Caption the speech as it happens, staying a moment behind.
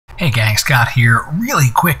Hey gang, Scott here.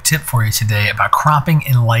 Really quick tip for you today about cropping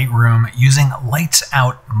in Lightroom using lights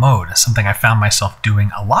out mode. Something I found myself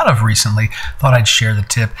doing a lot of recently. Thought I'd share the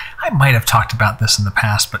tip. I might have talked about this in the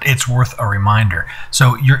past, but it's worth a reminder.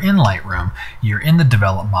 So you're in Lightroom, you're in the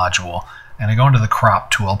develop module, and I go into the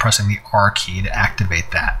crop tool, pressing the R key to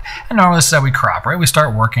activate that. And normally this is how we crop, right? We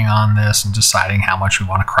start working on this and deciding how much we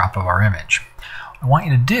want to crop of our image. What I want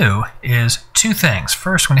you to do is two things.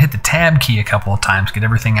 First, we're going to hit the tab key a couple of times, get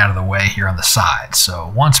everything out of the way here on the side.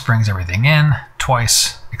 So once brings everything in,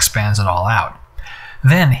 twice expands it all out.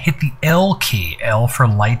 Then hit the L key, L for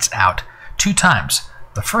lights out, 2 times.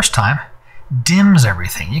 The first time dims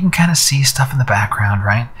everything. You can kind of see stuff in the background,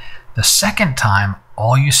 right? The second time,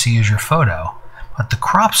 all you see is your photo. But the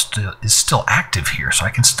crop is still active here, so I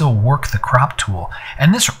can still work the crop tool.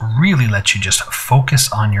 And this really lets you just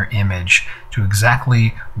focus on your image to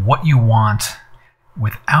exactly what you want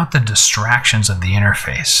without the distractions of the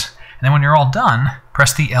interface. And then when you're all done,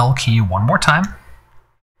 press the L key one more time,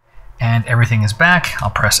 and everything is back.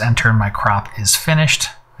 I'll press enter and my crop is finished.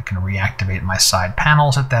 I can reactivate my side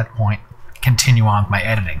panels at that point. Continue on with my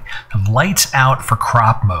editing. The lights out for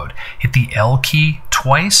crop mode. Hit the L key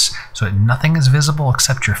twice so that nothing is visible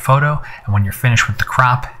except your photo. And when you're finished with the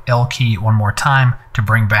crop, L key one more time to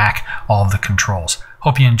bring back all of the controls.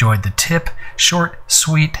 Hope you enjoyed the tip. Short,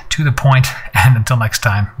 sweet, to the point. And until next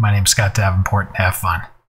time, my name's Scott Davenport. Have fun.